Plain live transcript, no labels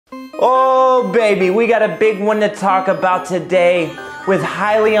Oh baby, we got a big one to talk about today with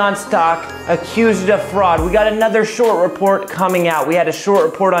Hyliion stock accused of fraud. We got another short report coming out. We had a short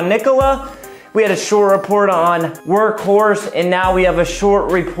report on Nikola, we had a short report on Workhorse, and now we have a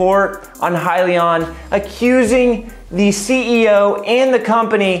short report on Hyliion accusing the CEO and the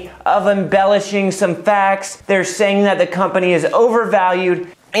company of embellishing some facts. They're saying that the company is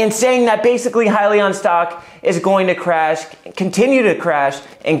overvalued and saying that basically Hyliion stock is going to crash, continue to crash,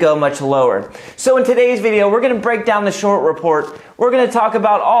 and go much lower. So in today's video, we're gonna break down the short report. We're gonna talk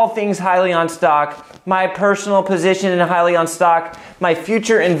about all things Hyliion stock, my personal position in Hyliion stock, my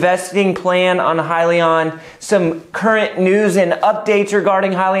future investing plan on Hyliion, some current news and updates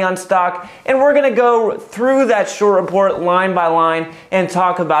regarding Hyliion stock, and we're gonna go through that short report line by line and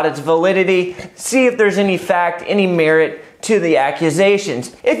talk about its validity, see if there's any fact, any merit to the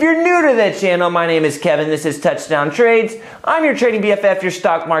accusations. If you're new to the channel, my name is Kevin. This is Touchdown Trades. I'm your trading BFF, your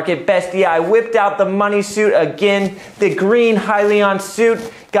stock market bestie. I whipped out the money suit again, the green Hyliion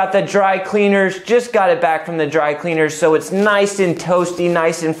suit. Got the dry cleaners, just got it back from the dry cleaners, so it's nice and toasty,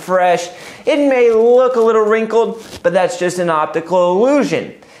 nice and fresh. It may look a little wrinkled, but that's just an optical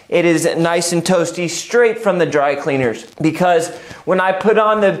illusion. It is nice and toasty straight from the dry cleaners, because when I put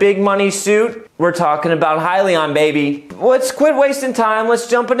on the big money suit, we're talking about Hyliion, baby. Let's quit wasting time. Let's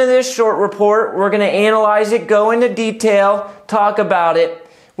jump into this short report. We're gonna analyze it, go into detail, talk about it.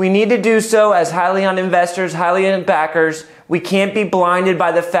 We need to do so as Hyliion investors, Hyliion backers. We can't be blinded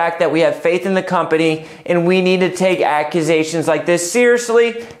by the fact that we have faith in the company, and we need to take accusations like this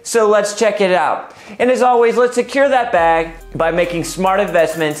seriously. So let's check it out. And as always, let's secure that bag by making smart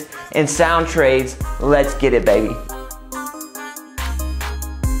investments and sound trades. Let's get it, baby.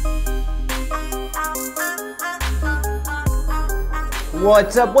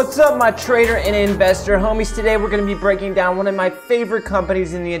 What's up, my trader and investor homies? Today we're going to be breaking down one of my favorite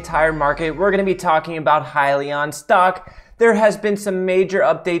companies in the entire market. We're going to be talking about Hyliion stock. There has been some major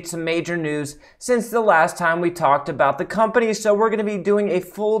updates, some major news since the last time we talked about the company. So we're going to be doing a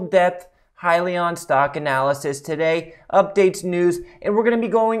full depth Hyliion stock analysis today, updates, news, and we're going to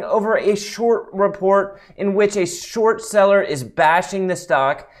be going over a short report in which a short seller is bashing the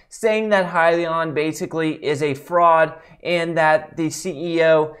stock, saying that Hyliion basically is a fraud and that the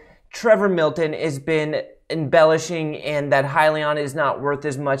CEO, Trevor Milton, has been embellishing and that Hyliion is not worth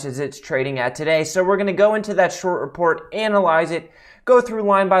as much as it's trading at today. So we're going to go into that short report, analyze it, go through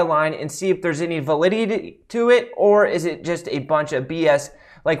line by line and see if there's any validity to it, or is it just a bunch of BS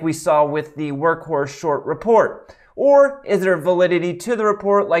like we saw with the Workhorse short report? Or is there validity to the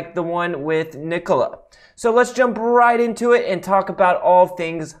report like the one with Nikola? So let's jump right into it and talk about all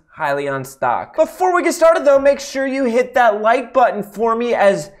things Hyliion stock. Before we get started though, make sure you hit that like button for me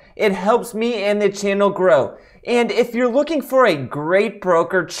as it helps me and the channel grow. And if you're looking for a great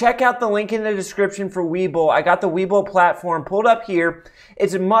broker, check out the link in the description for Webull. I got the Webull platform pulled up here.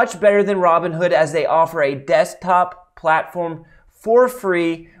 It's much better than Robinhood as they offer a desktop platform for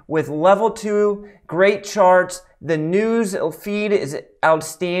free with level 2, great charts. The news feed is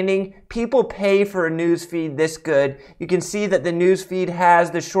outstanding. People pay for a news feed this good. You can see that the news feed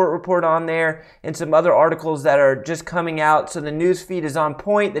has the short report on there and some other articles that are just coming out. So the news feed is on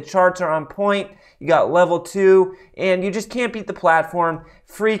point. The charts are on point. You got level 2, and you just can't beat the platform.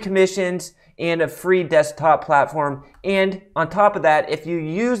 Free commissions and a free desktop platform. And on top of that, if you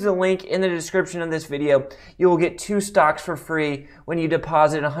use the link in the description of this video, you will get 2 stocks for free when you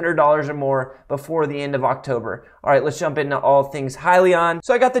deposit $100 or more before the end of October. All right, let's jump into all things Hyliion.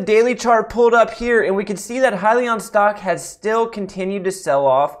 So I got the daily chart pulled up here, and we can see that Hyliion stock has still continued to sell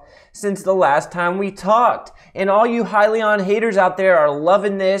off since the last time we talked. And all you Hyliion haters out there are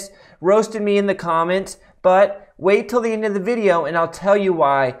loving this, roasting me in the comments, but wait till the end of the video and I'll tell you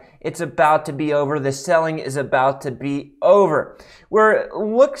why it's about to be over. The selling is about to be over.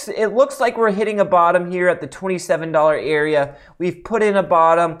 It looks like we're hitting a bottom here at the $27 area. We've put in a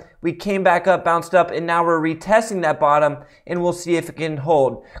bottom, we came back up, bounced up, and now we're retesting that bottom, and we'll see if it can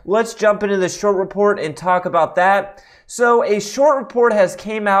hold. Let's jump into the short report and talk about that. So a short report has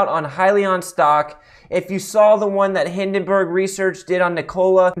came out on Hyliion stock. If you saw the one that Hindenburg Research did on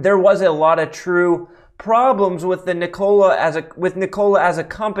Nikola, there was a lot of true problems with Nikola as a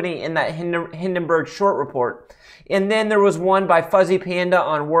company in that Hindenburg short report. And then there was one by Fuzzy Panda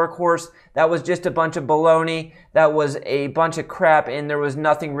on Workhorse that was just a bunch of baloney. That was a bunch of crap, and there was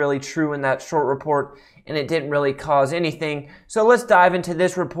nothing really true in that short report, and it didn't really cause anything. So let's dive into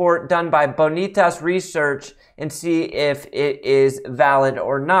this report done by Bonitas Research and see if it is valid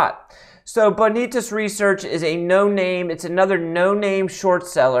or not. So Bonitas Research is a no-name, it's another no-name short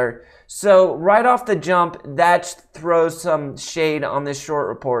seller. So right off the jump, that throws some shade on this short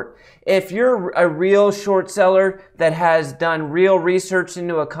report. If you're a real short seller that has done real research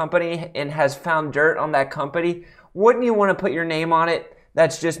into a company and has found dirt on that company, wouldn't you want to put your name on it?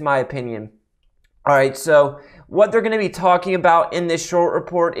 That's just my opinion. All right, so what they're going to be talking about in this short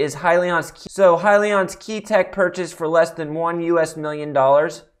report is Hyliion's key tech purchase for less than $1 million.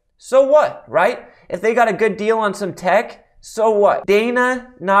 So what, right? If they got a good deal on some tech, so what?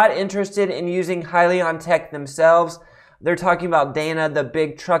 Dana not interested in using Hyliion tech themselves. They're talking about Dana, the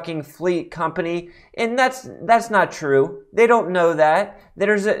big trucking fleet company, and that's not true. They don't know that.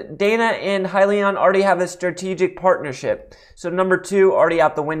 Dana and Hyliion already have a strategic partnership. So number 2, already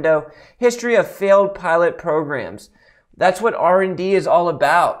out the window. History of failed pilot programs. That's what R&D is all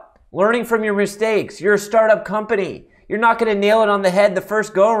about. Learning from your mistakes. You're a startup company. You're not going to nail it on the head the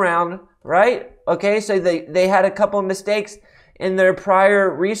first go around, right? Okay, so they had a couple of mistakes in their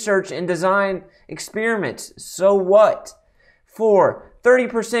prior research and design experiments. So what? 4,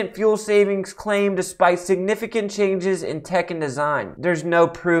 30% fuel savings claim despite significant changes in tech and design. There's no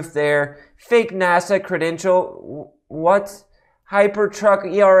proof there. Fake NASA credential. What? Hypertruck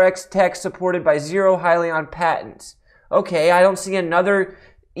ERX tech supported by 0 Hyliion patents. Okay, I don't see another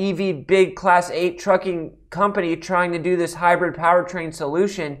EV big class 8 trucking company trying to do this hybrid powertrain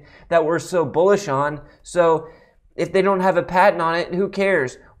solution that we're so bullish on. So if they don't have a patent on it, who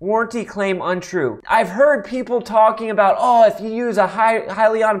cares? Warranty claim untrue. I've heard people talking about, oh, if you use a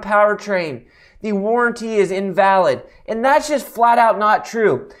Hyliion powertrain, the warranty is invalid. And that's just flat out not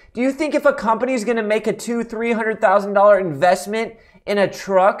true. Do you think if a company is going to make a $200,000-$300,000 investment in a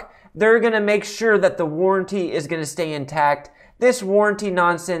truck, they're going to make sure that the warranty is going to stay intact? This warranty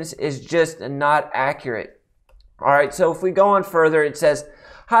nonsense is just not accurate. All right, so if we go on further, it says,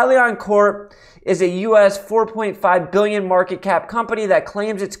 Hyliion Corp is a US $4.5 billion market cap company that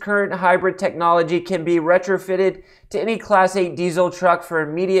claims its current hybrid technology can be retrofitted to any Class 8 diesel truck for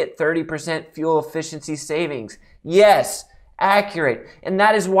immediate 30% fuel efficiency savings. Yes, accurate. And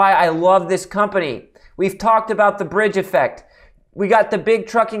that is why I love this company. We've talked about the bridge effect. We got the big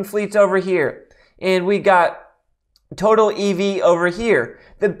trucking fleets over here, and we got total EV over here.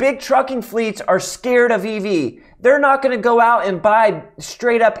 The big trucking fleets are scared of EV. They're not going to go out and buy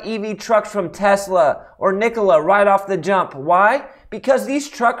straight up EV trucks from Tesla or Nikola right off the jump. Why? Because these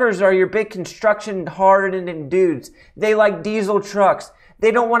truckers are your big construction hardened dudes. They like diesel trucks.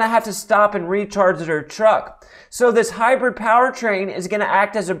 They don't want to have to stop and recharge their truck. So this hybrid powertrain is going to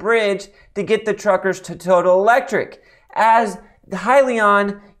act as a bridge to get the truckers to total electric. As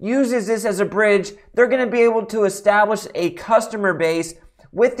Hyliion uses this as a bridge, they're going to be able to establish a customer base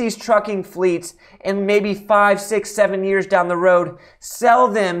with these trucking fleets, and maybe 5, 6, 7 years down the road, sell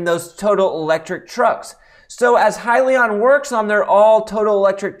them those total electric trucks. So as Hyliion works on their all total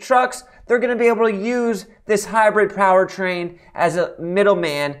electric trucks, they're going to be able to use this hybrid powertrain as a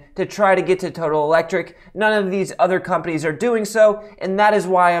middleman to try to get to total electric. None of these other companies are doing so, and that is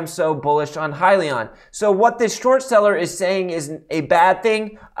why I'm so bullish on Hyliion. So what this short seller is saying is a bad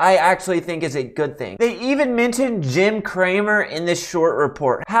thing, I actually think is a good thing. They even mentioned Jim Cramer in this short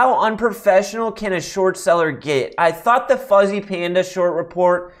report. How unprofessional can a short seller get? I thought the Fuzzy Panda short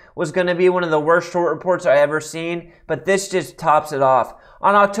report was going to be one of the worst short reports I ever seen, but this just tops it off.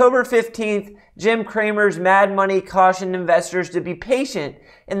 On October 15th, Jim Cramer's Mad Money cautioned investors to be patient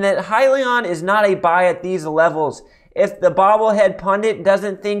and that Hyliion is not a buy at these levels. If the bobblehead pundit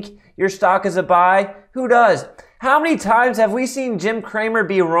doesn't think your stock is a buy, who does? How many times have we seen Jim Cramer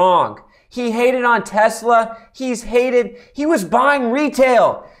be wrong? He hated on Tesla. He was buying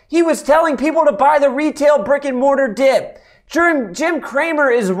retail. He was telling people to buy the retail brick and mortar dip. Jim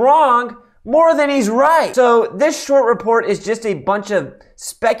Cramer is wrong more than he's right. So this short report is just a bunch of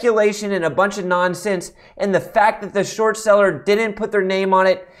speculation and a bunch of nonsense, and the fact that the short seller didn't put their name on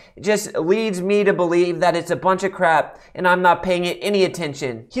it just leads me to believe that it's a bunch of crap and I'm not paying it any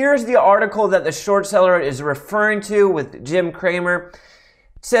attention. Here's the article that the short seller is referring to with Jim Cramer.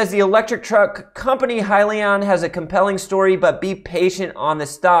 It says the electric truck company Hyliion has a compelling story, but be patient on the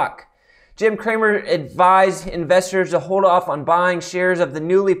stock. Jim Cramer advised investors to hold off on buying shares of the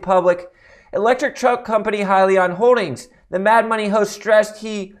newly public electric truck company Hyliion Holdings. The Mad Money host stressed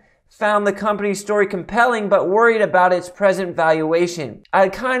he found the company's story compelling but worried about its present valuation. I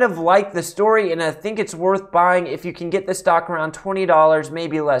kind of like the story and I think it's worth buying if you can get the stock around $20,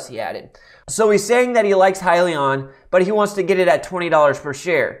 maybe less, he added. So he's saying that he likes Hyliion, but he wants to get it at $20 per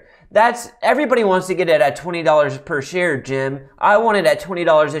share. Everybody wants to get it at $20 per share, Jim. I want it at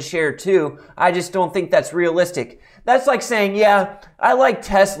 $20 a share too. I just don't think that's realistic. That's like saying, yeah, I like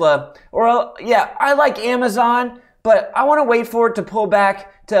Tesla, or yeah, I like Amazon, but I want to wait for it to pull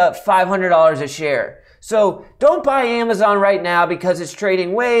back to $500 a share. So don't buy Amazon right now because it's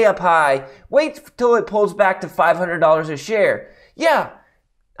trading way up high. Wait till it pulls back to $500 a share. Yeah,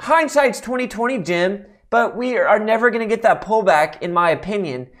 hindsight's 20/20, Jim, but we are never going to get that pullback, in my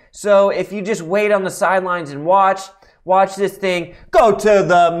opinion. So if you just wait on the sidelines and watch this thing go to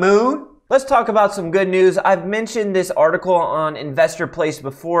the moon. Let's talk about some good news. I've mentioned this article on Investor Place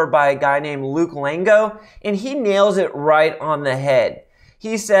before by a guy named Luke Lango, and he nails it right on the head.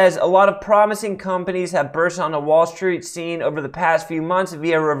 He says a lot of promising companies have burst on the Wall Street scene over the past few months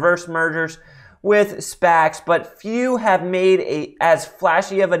via reverse mergers with SPACs, but few have made as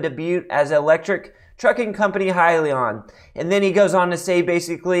flashy of a debut as electric trucking company Hyliion. And then he goes on to say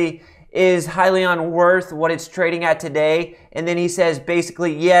basically, is Hyliion worth what it's trading at today? And then he says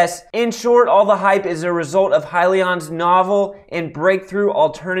basically yes. In short, all the hype is a result of Hyliion's novel and breakthrough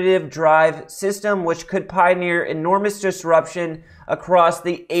alternative drive system, which could pioneer enormous disruption across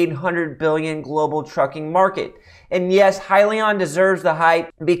the $800 billion global trucking market. And yes, Hyliion deserves the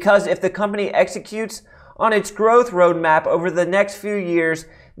hype because if the company executes on its growth roadmap over the next few years,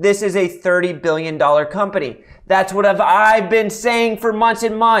 this is a $30 billion company. That's what I've been saying for months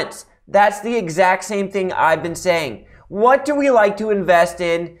and months. That's the exact same thing I've been saying. What do we like to invest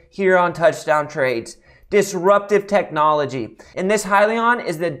in here on Touchdown Trades? Disruptive technology. And this Hyliion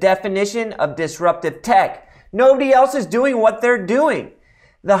is the definition of disruptive tech. Nobody else is doing what they're doing.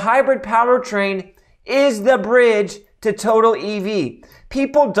 The hybrid powertrain is the bridge to total EV.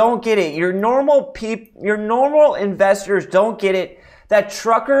 People don't get it. Your normal investors don't get it that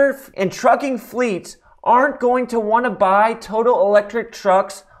trucker and trucking fleets aren't going to want to buy total electric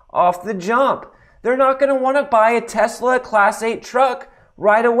trucks off the jump. They're not going to want to buy a Tesla Class 8 truck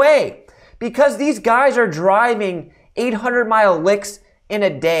right away because these guys are driving 800-mile licks in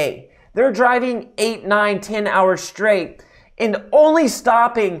a day. They're driving 8, 9, 10 hours straight and only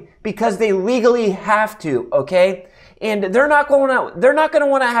stopping because they legally have to, okay? And they're not going to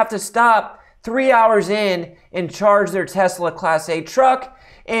want to have to stop 3 hours in and charge their Tesla Class 8 truck,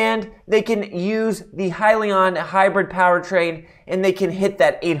 and they can use the Hyliion hybrid powertrain and they can hit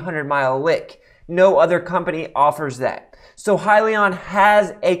that 800-mile lick. No other company offers that. So Hyliion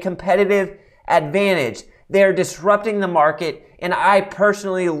has a competitive advantage. They're disrupting the market, and I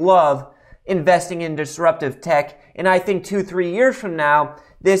personally love investing in disruptive tech, and I think 2-3 years from now,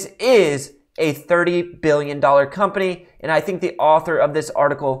 this is a $30 billion company, and I think the author of this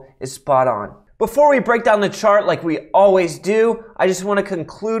article is spot on. Before we break down the chart like we always do, I just want to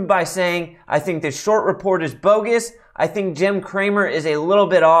conclude by saying I think the short report is bogus. I think Jim Cramer is a little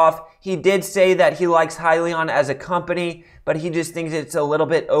bit off. He did say that he likes Hyliion as a company, but he just thinks it's a little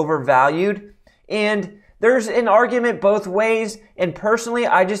bit overvalued. And there's an argument both ways, and personally,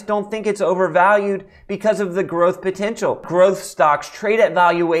 I just don't think it's overvalued because of the growth potential. Growth stocks trade at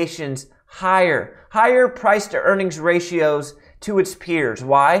valuations higher price to earnings ratios to its peers.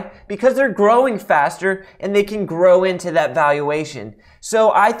 Why? Because they're growing faster and they can grow into that valuation.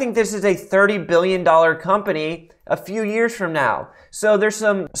 So I think this is a $30 billion company a few years from now. So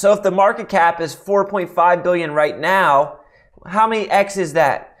if the market cap is $4.5 billion right now, how many X is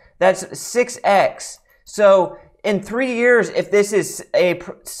that? That's 6X. So in 3 years, if this is a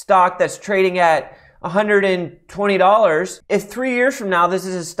stock that's trading at $120, if 3 years from now this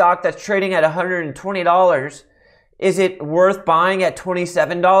is a stock that's trading at $120, is it worth buying at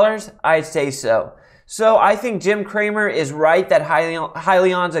 $27? I'd say so. So I think Jim Cramer is right that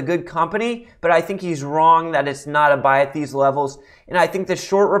Hyliion's a good company, but I think he's wrong that it's not a buy at these levels. And I think the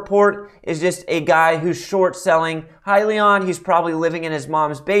short report is just a guy who's short selling Hyliion. He's probably living in his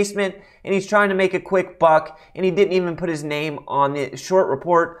mom's basement and he's trying to make a quick buck, and he didn't even put his name on the short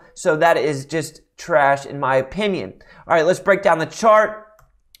report. So that is just trash in my opinion. All right, let's break down the chart.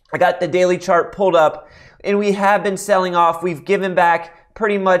 I got the daily chart pulled up, and we have been selling off. We've given back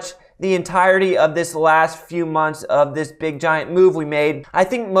pretty much the entirety of this last few months of this big giant move we made. I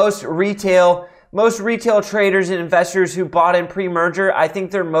think most retail traders and investors who bought in pre-merger, I think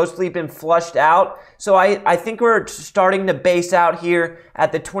they're mostly been flushed out. So I think we're starting to base out here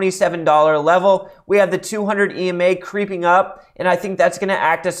at the $27 level. We have the 200 EMA creeping up, and I think that's going to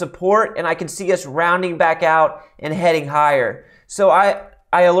act as support, and I can see us rounding back out and heading higher. So I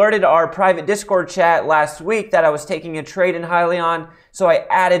alerted our private Discord chat last week that I was taking a trade in Hyliion, so I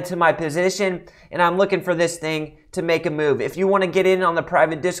added to my position, and I'm looking for this thing to make a move. If you want to get in on the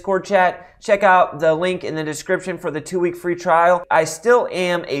private Discord chat, check out the link in the description for the 2-week free trial. I still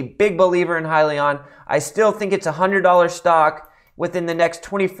am a big believer in Hyliion. I still think it's a $100 stock within the next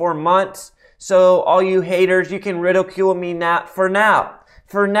 24 months. So all you haters, you can ridicule me now. For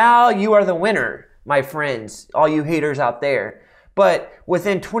now, you are the winner. my friends, all you haters out there. But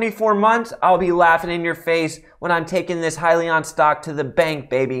within 24 months, I'll be laughing in your face when I'm taking this Hyliion stock to the bank,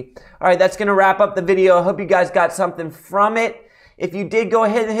 baby. All right, that's going to wrap up the video. I hope you guys got something from it. If you did, go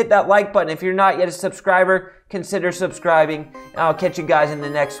ahead and hit that like button. If you're not yet a subscriber, consider subscribing. And I'll catch you guys in the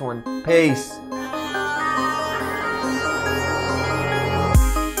next one. Peace.